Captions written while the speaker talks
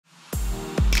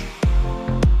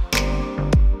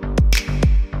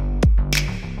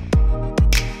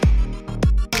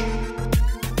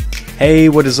Hey,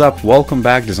 what is up? Welcome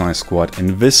back, Design Squad.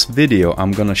 In this video,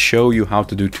 I'm gonna show you how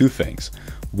to do two things.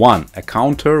 One, a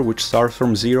counter which starts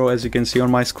from 0 as you can see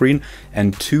on my screen,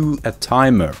 and two, a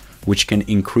timer which can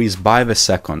increase by the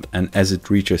second, and as it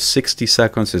reaches 60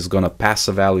 seconds it's gonna pass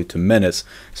a value to minutes,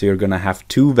 so you're gonna have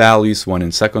two values, one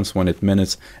in seconds, one in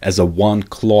minutes, as a one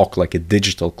clock, like a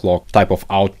digital clock type of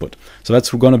output. So that's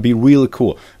gonna be really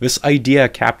cool. This idea I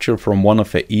captured from one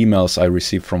of the emails I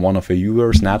received from one of the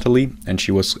viewers, Natalie, and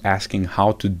she was asking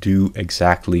how to do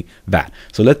exactly that.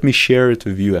 So let me share it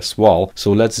with you as well.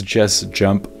 So let's just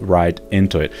jump right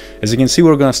into it. As you can see,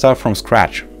 we're gonna start from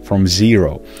scratch, from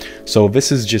 0. So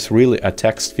this is just really a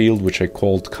text field which I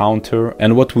called counter,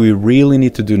 and what we really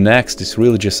need to do next is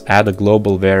really just add a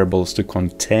global variables to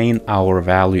contain our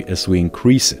value as we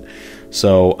increase it.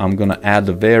 So I'm gonna add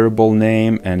a variable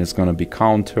name and it's gonna be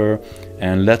counter,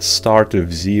 and let's start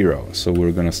with 0. So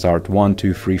we're gonna start 1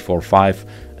 2 3 4 5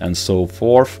 and so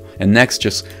forth. And next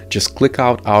just click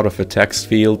out of a text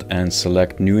field and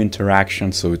select new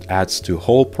interaction, so it adds to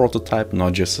whole prototype,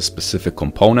 not just a specific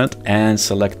component, and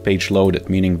select page loaded,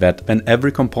 meaning that when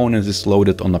every component is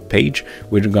loaded on a page,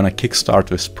 we're gonna kickstart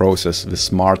this process, this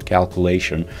smart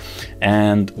calculation.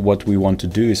 And what we want to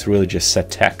do is really just set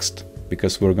text,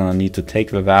 because we're gonna need to take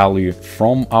the value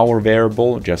from our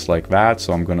variable just like that.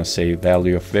 So I'm gonna say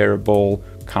value of variable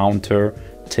counter,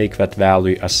 take that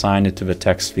value, assign it to the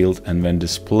text field, and then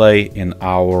display in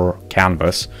our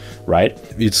canvas, right?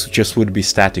 It's just would be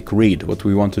static read. What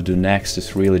we want to do next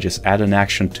is really just add an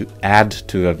action to add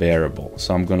to a variable.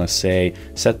 So I'm gonna say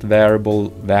set variable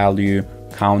value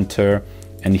counter,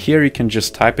 and here you can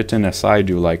just type it in as I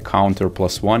do, like counter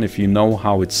 +1. If you know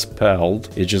how it's spelled,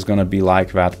 it's just gonna be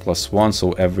like that +1.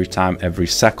 So every time, every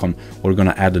second, we're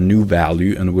gonna add a new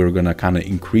value and we're gonna kind of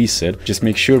increase it. Just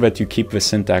make sure that you keep the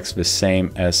syntax the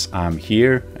same as I'm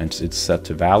here, and it's set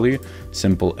to value,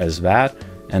 simple as that.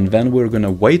 And then we're gonna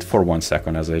wait for 1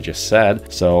 second, as I just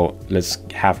said. So let's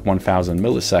have 1000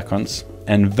 milliseconds,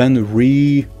 and then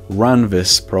rerun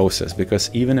this process,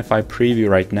 because even if I preview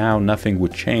right now, nothing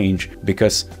would change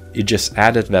because it just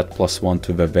added that +1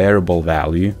 to the variable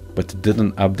value, but it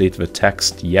didn't update the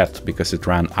text yet because it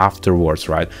ran afterwards,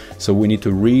 right? So we need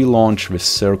to relaunch this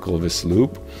circle, this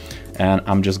loop. And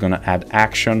I'm just gonna add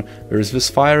action. There is this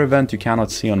fire event you cannot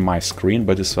see on my screen,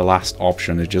 but it's the last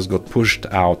option. It just got pushed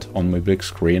out on my big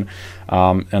screen.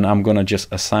 And I'm gonna just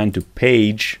assign to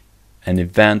page an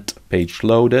event page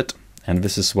loaded. And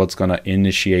this is what's gonna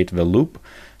initiate the loop.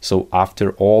 So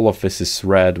after all of this is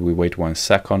read, we wait 1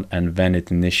 second, and then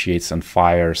it initiates and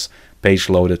fires page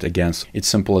loaded again. So it's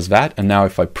simple as that. And now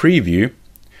if I preview,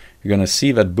 you're gonna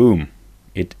see that boom,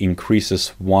 it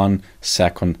increases 1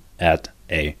 second at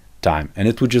a time, and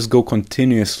it would just go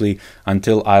continuously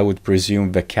until, I would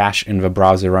presume, the cache in the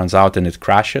browser runs out and it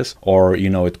crashes, or you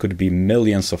know, it could be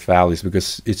millions of values,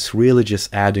 because it's really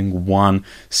just adding one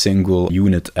single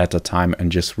unit at a time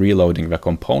and just reloading the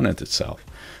component itself.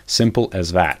 Simple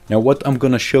as that. Now what I'm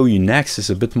gonna show you next is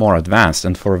a bit more advanced,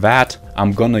 and for that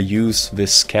I'm gonna use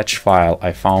this sketch file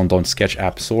I found on Sketch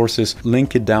App Sources.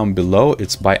 Link it down below.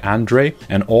 It's by Andre,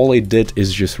 and all I did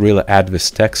is just really add this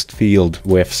text field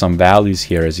with some values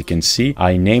here. As you can see,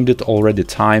 I named it already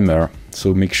timer,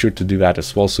 so make sure to do that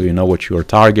as well, so you know what you are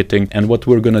targeting. And what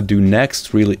we're gonna do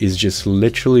next really is just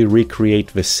literally recreate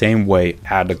the same way.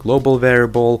 Add a global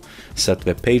variable, set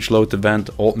the page load event,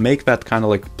 or make that kind of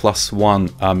like +1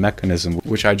 mechanism,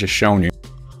 which I just shown you.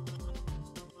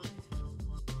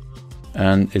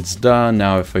 And it's done.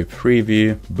 Now if I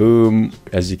preview, boom,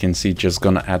 as you can see, just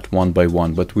gonna add one by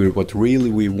one. But what really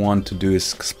we want to do is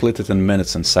split it in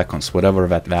minutes and seconds, whatever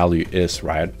that value is,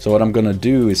 right? So what I'm gonna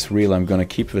do is really, I'm gonna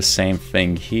keep the same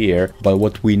thing here, but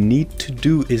what we need to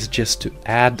do is just to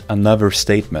add another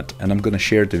statement, and I'm gonna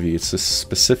share it with you. It's a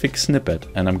specific snippet,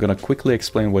 and I'm gonna quickly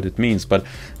explain what it means, but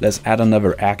let's add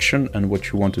another action. And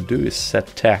what you want to do is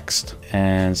set text,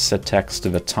 and set text to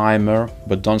the timer,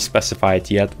 but don't specify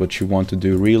it yet. What you want to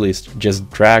do really is just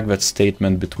drag that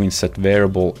statement between set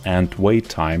variable and wait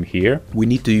time here. We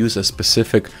need to use a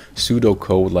specific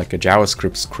pseudocode, like a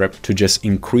JavaScript script, to just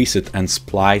increase it and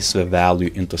splice the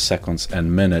value into seconds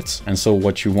and minutes. And so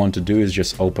what you want to do is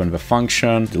just open the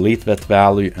function, delete that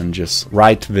value, and just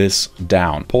write this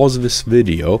down. Pause this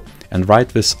video and write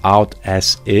this out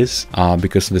as is,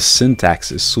 because the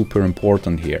syntax is super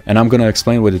important here. And I'm gonna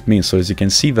explain what it means. So as you can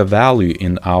see, the value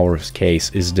in our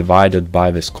case is divided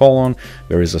by this colon.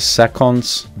 There is a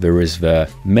seconds, there is the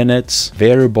minutes.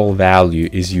 Variable value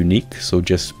is unique, so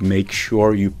just make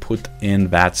sure you put in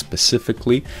that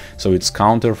specifically. So it's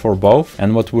counter for both.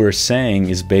 And what we're saying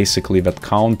is basically that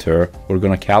counter, we're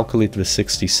gonna calculate the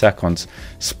 60 seconds,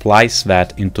 splice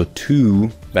that into 2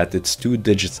 that it's 2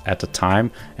 digits at a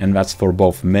time, and that's for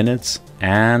both minutes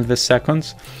and the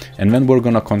seconds. And then we're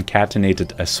gonna concatenate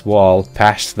it as well,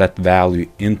 pass that value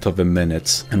into the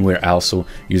minutes, and we're also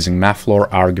using mathlore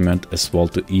argument as well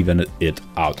to even it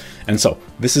out. And so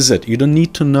this is it. You don't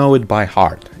need to know it by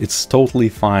heart. It's totally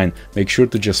fine. Make sure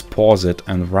to just pause it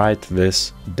and write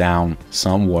this down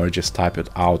somewhere. Just type it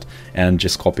out and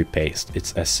just copy paste.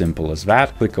 It's as simple as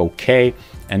that. Click OK,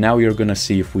 and now you're gonna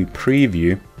see if we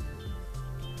preview,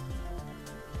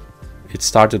 it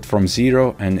started from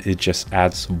 0 and it just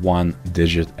adds 1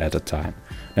 digit at a time.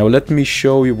 Now let me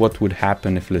show you what would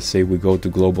happen if, let's say, we go to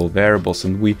global variables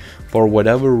and we, for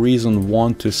whatever reason,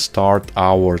 want to start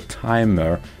our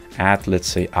timer at, let's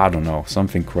say, I don't know,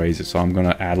 something crazy. So I'm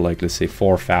gonna add, like, let's say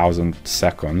 4,000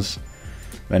 seconds.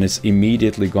 Then it's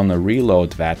immediately gonna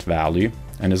reload that value,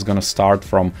 and it's gonna start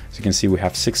from, as you can see, we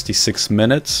have 66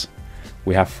 minutes,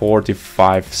 we have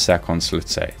 45 seconds,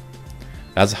 let's say.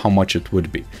 That's how much it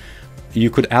would be. You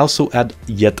could also add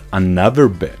yet another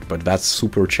bit, but that's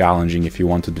super challenging. If you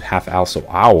want to have also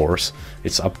hours,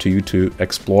 it's up to you to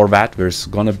explore that. There's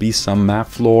gonna be some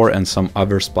mathlore and some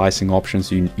other splicing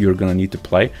options you're gonna need to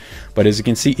play. But as you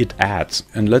can see, it adds.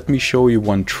 And let me show you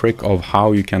one trick of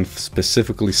how you can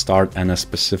specifically start in a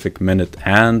specific minute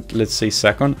and, let's say,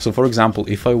 second. So for example,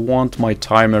 if I want my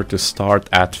timer to start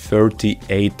at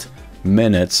 38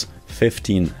 minutes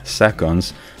 15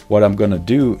 seconds, what I'm gonna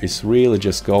do is really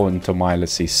just go into my,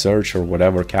 let's say, search or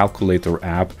whatever calculator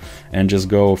app and just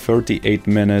go 38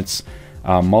 minutes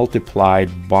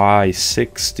multiplied by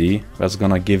 60. That's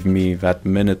gonna give me that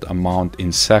minute amount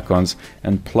in seconds,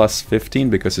 and plus 15,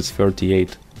 because it's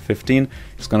 38 15,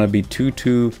 it's gonna be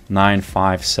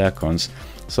 2295 seconds.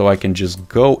 So I can just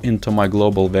go into my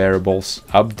global variables,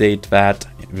 update that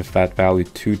with that value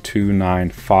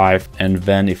 2295, and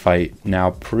then if I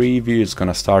now preview, it's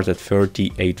gonna start at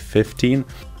 3815.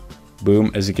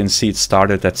 Boom, as you can see, it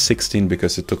started at 16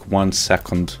 because it took 1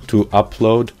 second to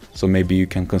upload. So maybe you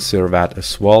can consider that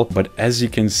as well. But as you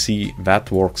can see,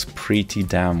 that works pretty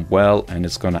damn well, and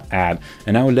it's gonna add.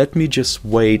 And now let me just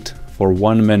wait for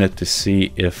 1 minute to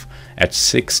see if at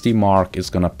 60 mark it's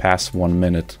gonna pass 1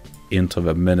 minute into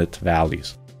the minute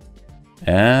values.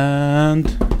 And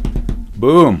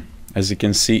boom, as you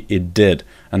can see, it did.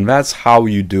 And that's how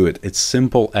you do it. It's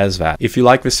simple as that. If you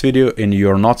like this video and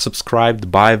you're not subscribed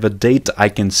by the date, I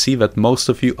can see that most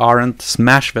of you aren't.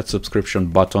 Smash that subscription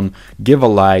button, give a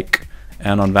like,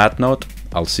 and on that note,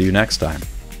 I'll see you next time.